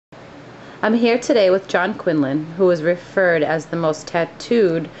I'm here today with John Quinlan, who is referred as the most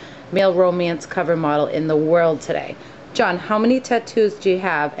tattooed male romance cover model in the world today. John, how many tattoos do you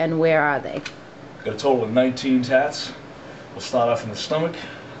have and where are they? Got a total of 19 tats. We'll start off in the stomach.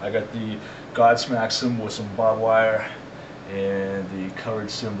 I got the Godsmack symbol with some barbed wire and the courage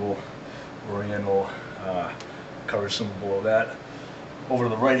symbol, Oriental courage symbol below that. Over to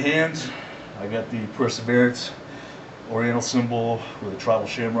the right hand, I got the Perseverance Oriental symbol with a tribal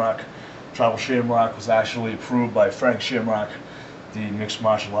shamrock. Tribal shamrock was actually approved by Frank Shamrock, the mixed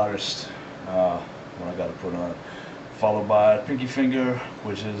martial artist, when I got it put on. Followed by pinky finger,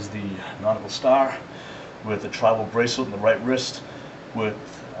 which is the nautical star, with a tribal bracelet in the right wrist, with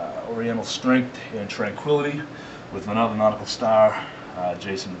Oriental strength and tranquility, with another nautical star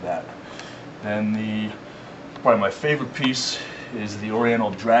adjacent to that. Then probably my favorite piece is the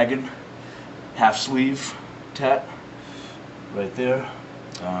Oriental dragon half sleeve tat right there.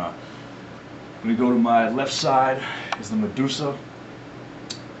 When you go to my left side is the Medusa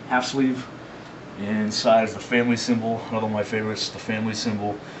half sleeve. Inside is the family symbol, another of my favorites, the family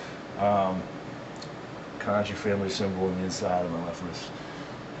symbol, Kanji family symbol on the inside of my left wrist.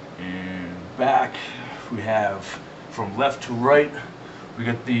 And back we have, from left to right, we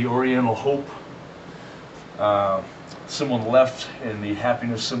got the Oriental Hope symbol on the left and the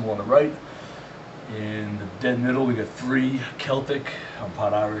happiness symbol on the right. In the dead middle we got 3 Celtic, I'm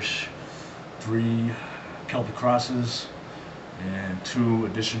part Irish, 3 Celtic crosses, and 2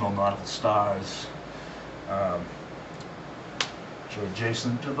 additional nautical stars, which are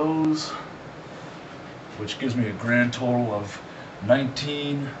adjacent to those, which gives me a grand total of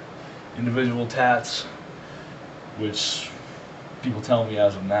 19 individual tats, which people tell me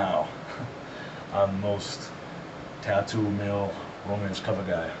as of now I'm the most tattoo male romance cover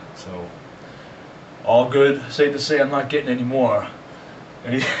guy. So all good. Safe to say I'm not getting any more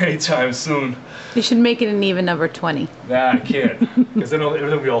anytime soon. You should make it an even number 20. Nah, I can't, because then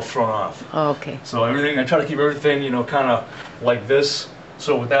everything will be all thrown off. Oh, okay. So everything, I try to keep everything, kind of like this.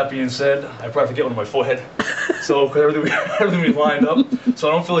 So with that being said, I probably have to get one on my forehead. So cause everything be lined up. So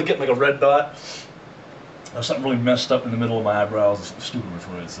I don't feel like getting like a red dot. Or something really messed up in the middle of my eyebrows. It's stupid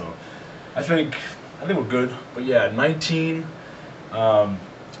with it. So I think we're good. But yeah, 19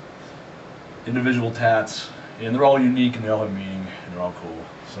 individual tats, and they're all unique and they all have meaning and they're all cool.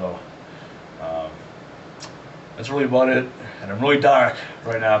 So that's really about it. And I'm really dark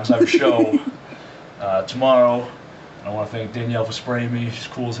right now because I have a show tomorrow. And I want to thank Danielle for spraying me. She's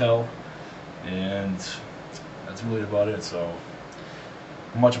cool as hell. And that's really about it. So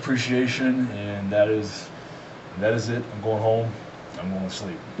much appreciation, and that is it. I'm going home. I'm going to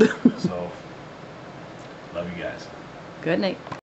sleep. So love you guys. Good night.